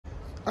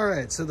All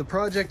right, so the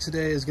project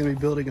today is going to be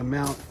building a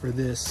mount for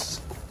this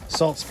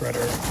salt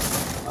spreader.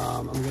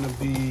 I'm going to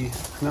be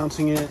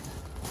mounting it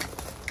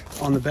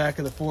on the back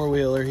of the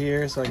four-wheeler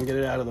here so I can get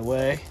it out of the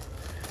way.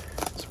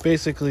 It's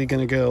basically going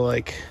to go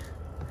like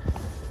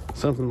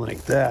something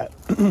like that.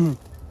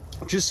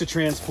 Just to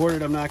transport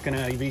it, I'm not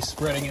going to be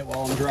spreading it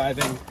while I'm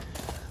driving.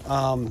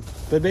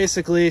 But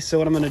basically, so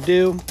what I'm going to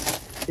do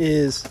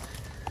is,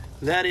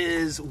 that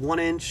is 1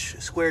 inch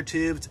square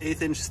tube. It's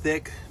 1/8 inch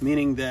thick,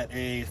 meaning that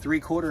a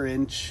 3/4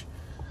 inch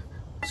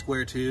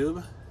square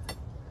tube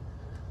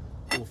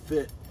will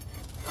fit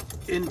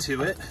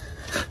into it.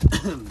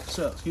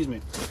 So, excuse me.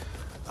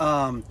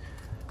 So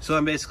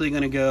I'm basically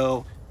going to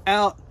go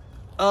out,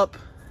 up,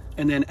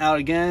 and then out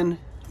again.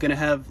 Going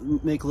to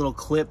make little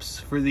clips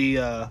for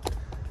the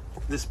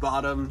this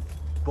bottom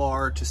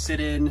bar to sit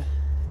in,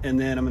 and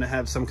then I'm going to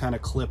have some kind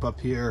of clip up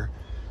here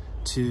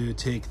to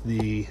take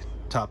the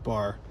top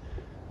bar.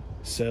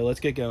 So let's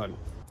get going.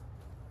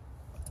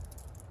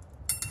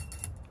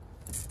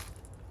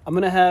 I'm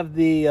gonna have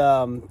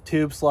the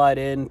tube slide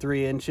in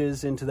 3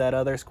 inches into that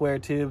other square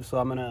tube, so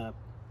I'm gonna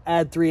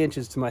add 3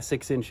 inches to my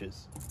 6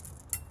 inches.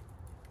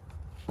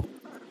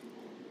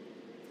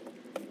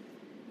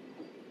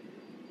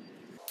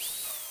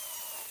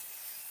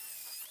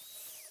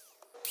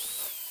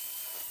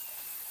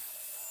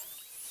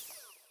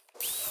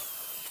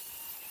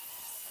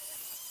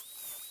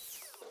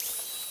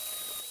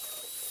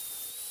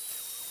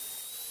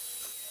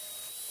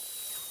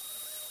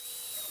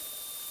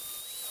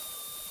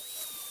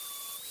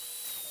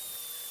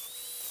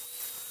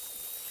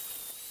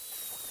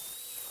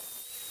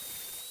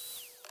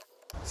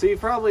 So you've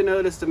probably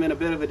noticed I'm in a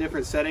bit of a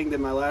different setting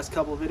than my last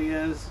couple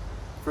videos.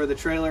 For the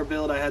trailer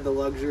build, I had the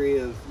luxury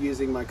of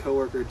using my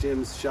coworker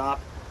Jim's shop.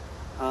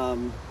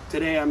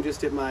 Today I'm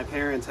just at my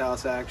parents'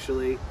 house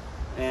actually,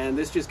 and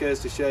this just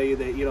goes to show you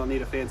that you don't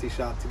need a fancy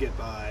shop to get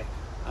by.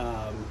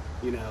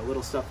 You know,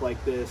 little stuff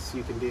like this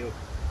you can do.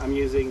 I'm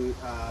using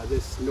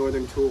this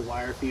Northern Tool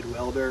wire feed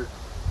welder.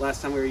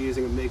 Last time we were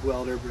using a MIG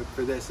welder, but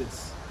for this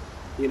it's,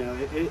 you know,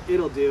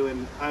 it'll do,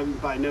 and I'm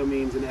by no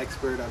means an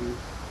expert. I'm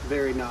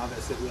very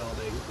novice at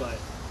welding, but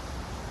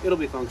it'll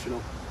be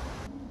functional.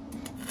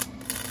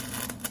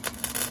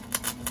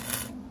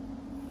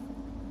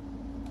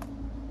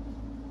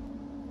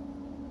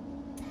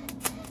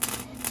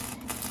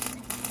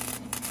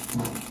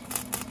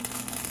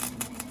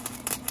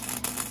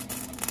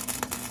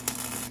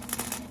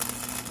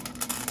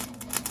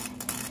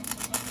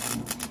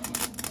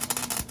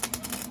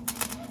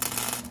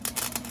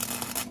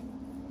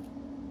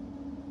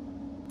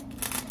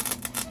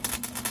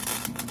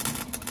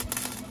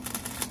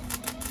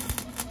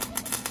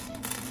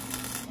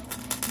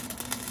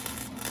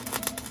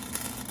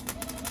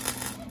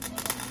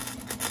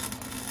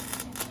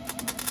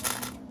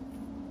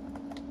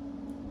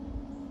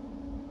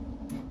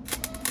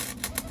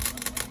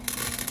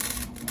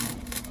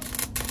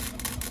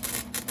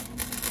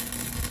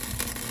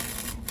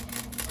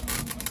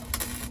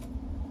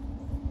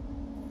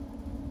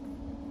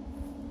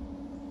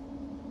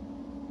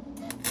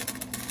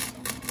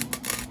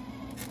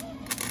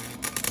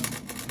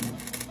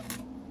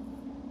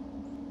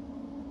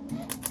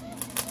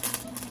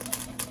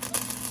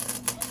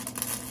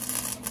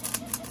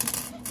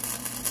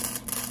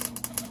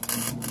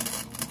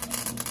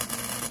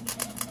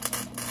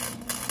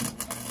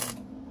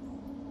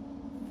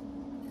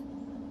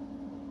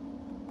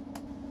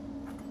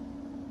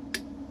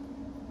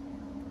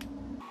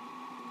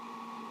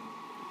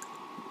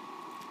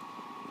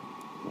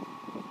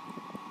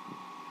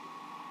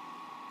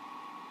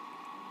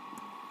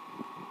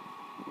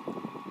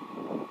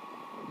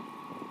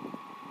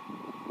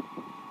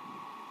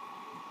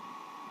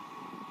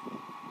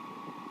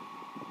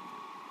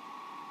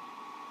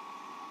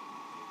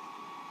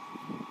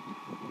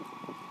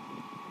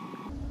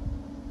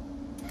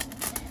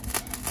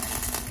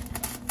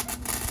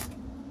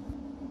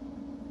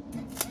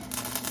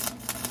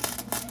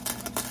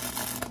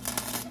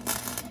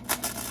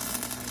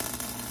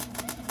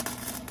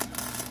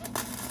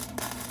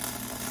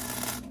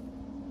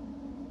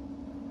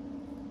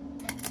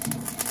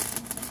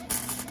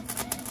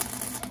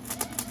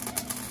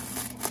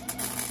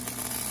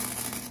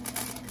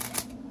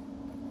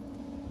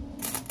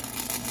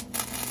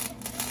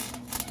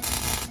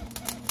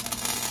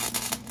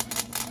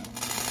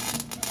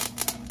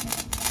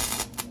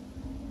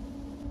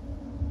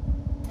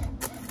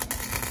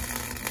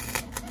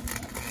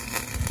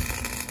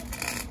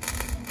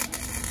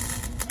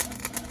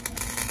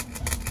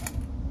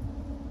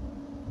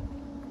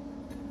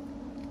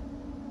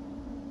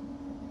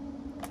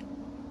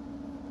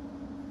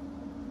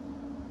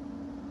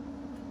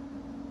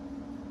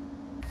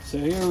 So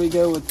here we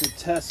go with the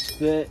test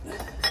fit.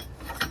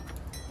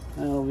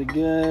 That'll be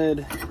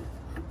good.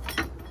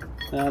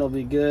 That'll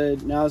be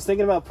good. Now I was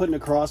thinking about putting a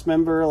cross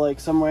member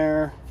like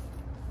somewhere,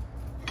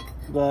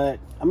 but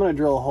I'm gonna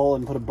drill a hole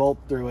and put a bolt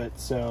through it,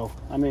 so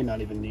I may not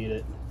even need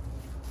it.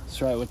 Let's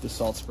try it with the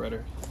salt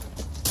spreader.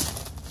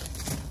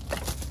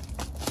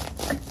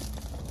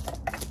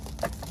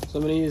 So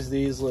I'm gonna use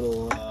these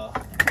little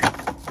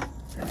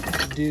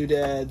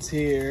doodads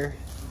here,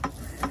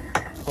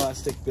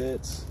 plastic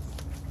bits.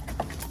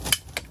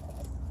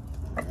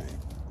 All right,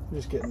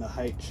 just getting the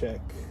height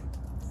check.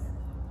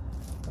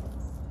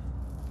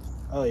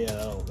 Oh yeah,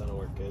 that'll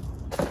work good.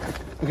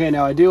 Okay,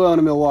 now I do own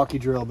a Milwaukee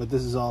drill, but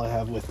this is all I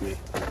have with me.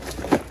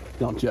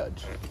 Don't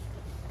judge.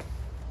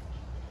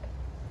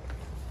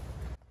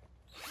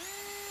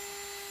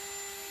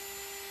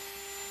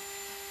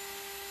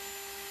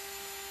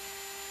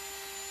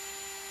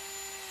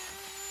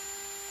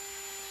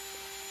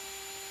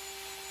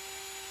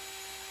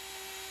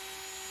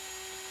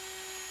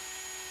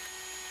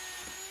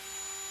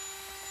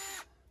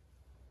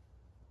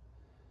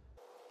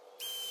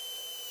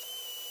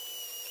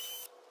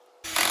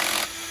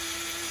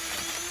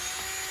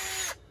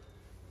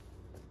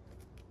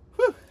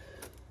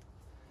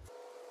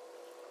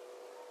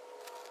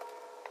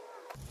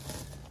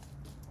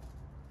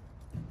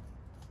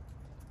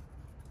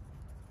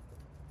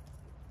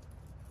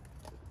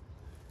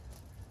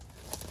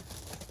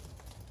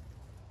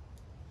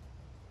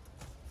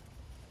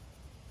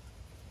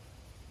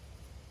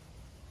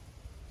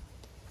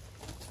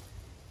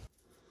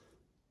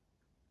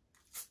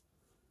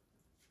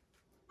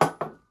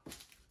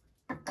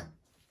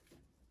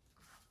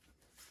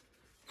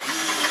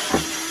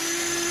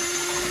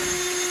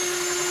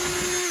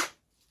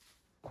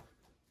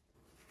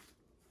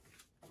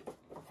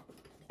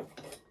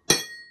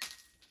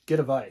 Get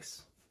a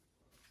vise.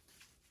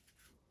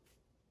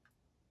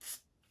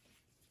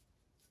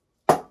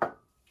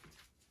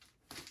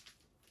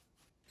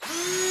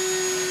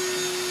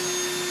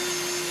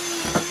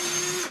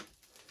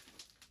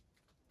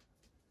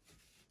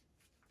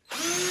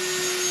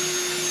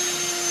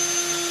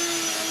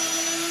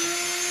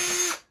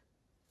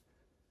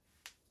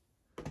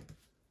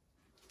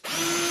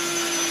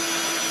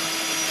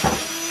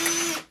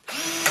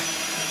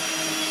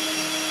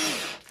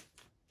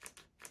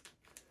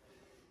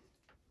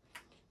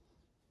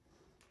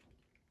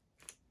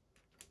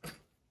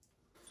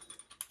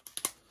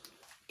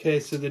 Okay,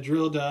 so the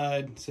drill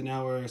died, so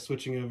now we're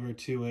switching over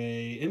to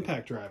a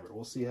impact driver.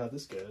 We'll see how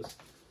this goes.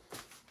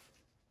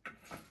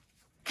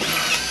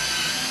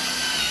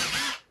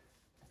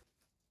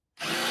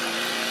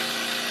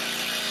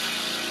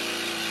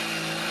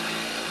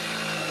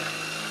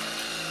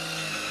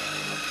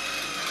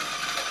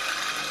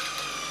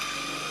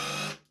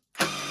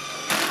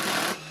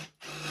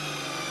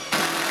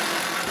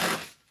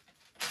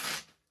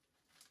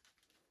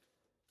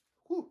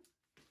 Whew.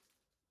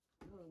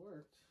 Well, it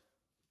worked.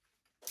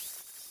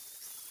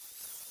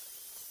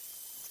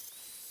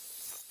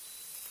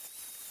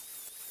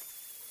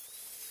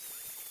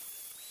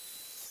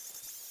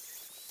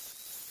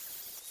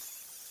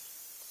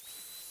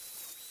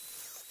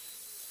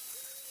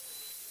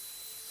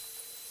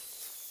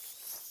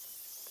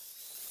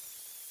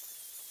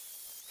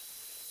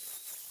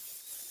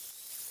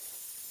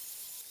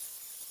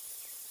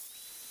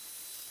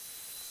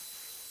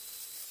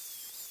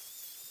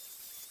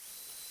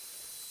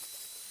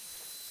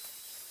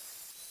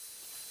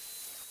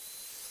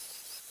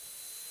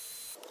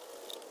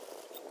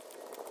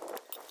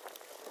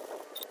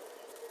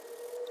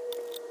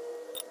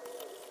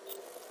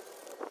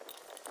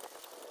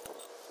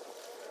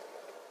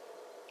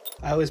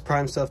 I always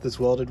prime stuff that's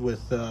welded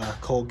with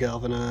cold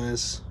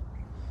galvanize.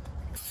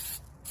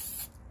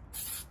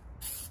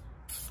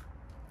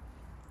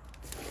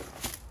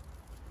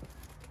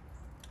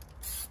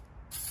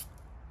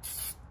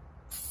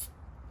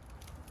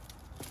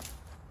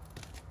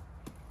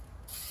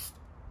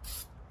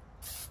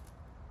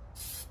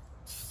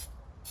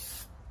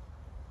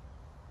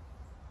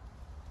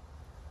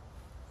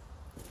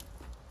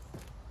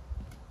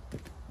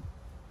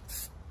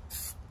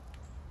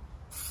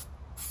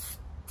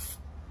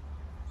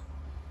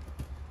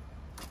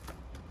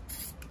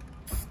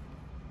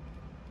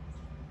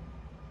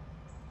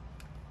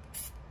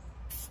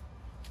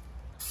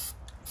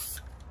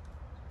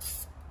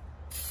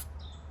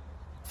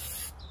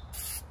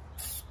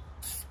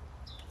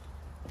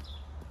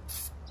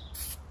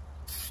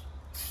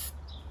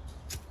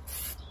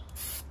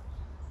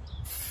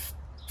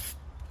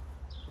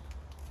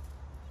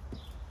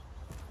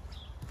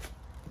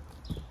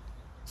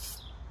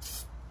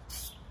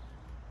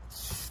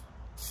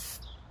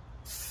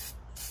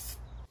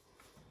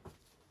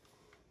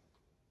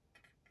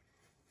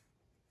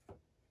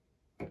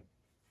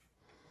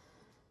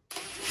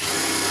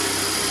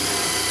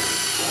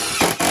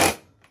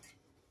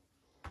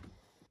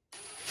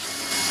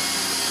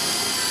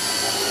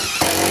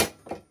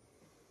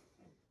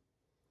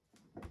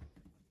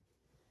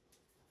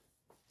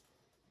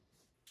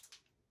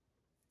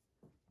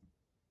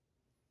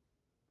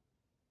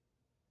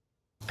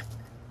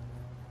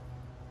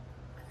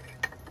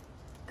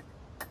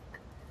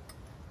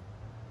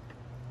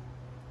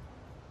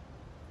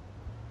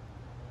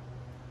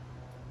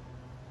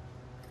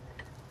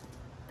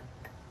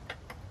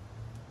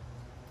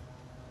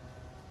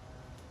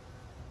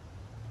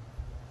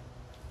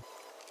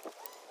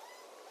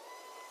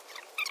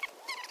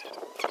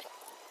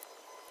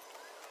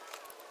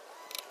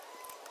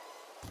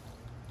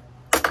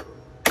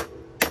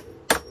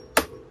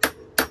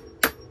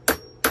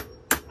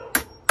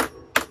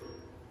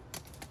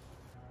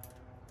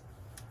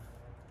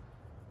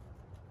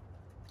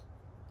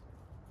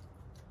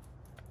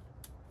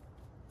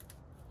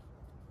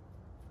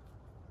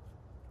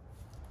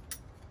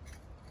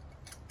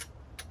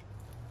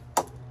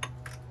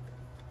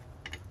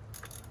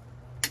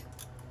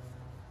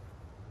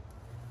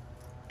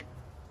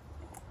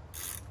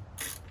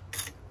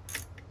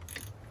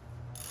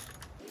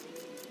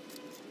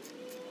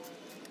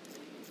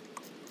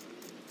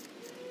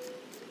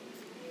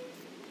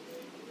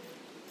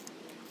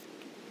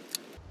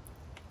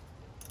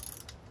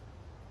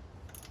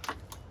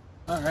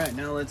 All right,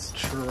 now let's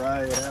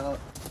try it out.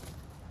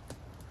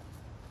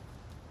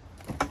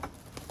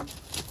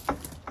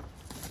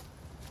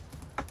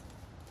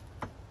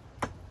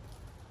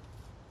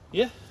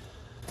 Yeah,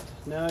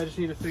 now I just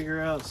need to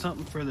figure out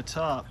something for the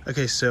top.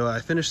 Okay, so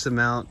I finished the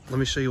mount. Let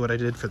me show you what I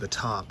did for the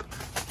top.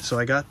 So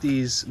I got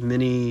these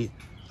mini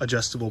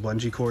adjustable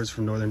bungee cords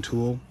from Northern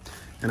Tool,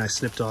 and I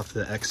snipped off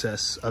the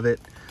excess of it.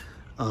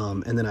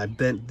 And then I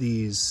bent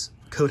these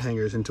coat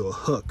hangers into a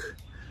hook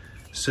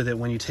so that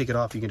when you take it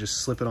off, you can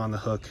just slip it on the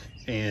hook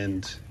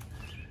and,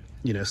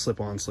 you know,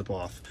 slip on, slip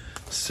off.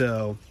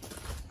 So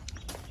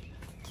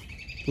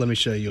let me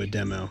show you a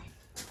demo.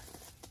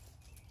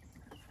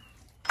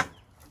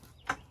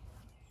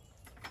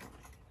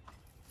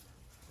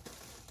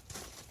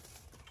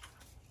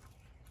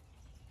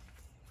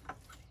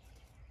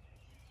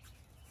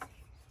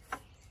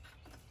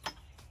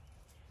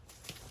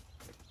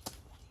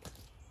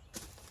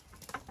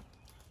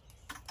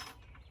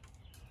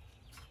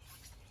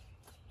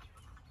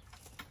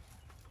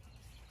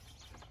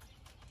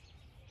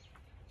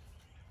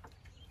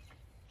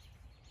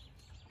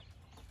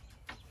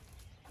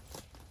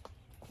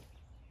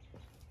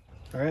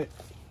 All right,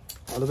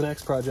 on to the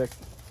next project.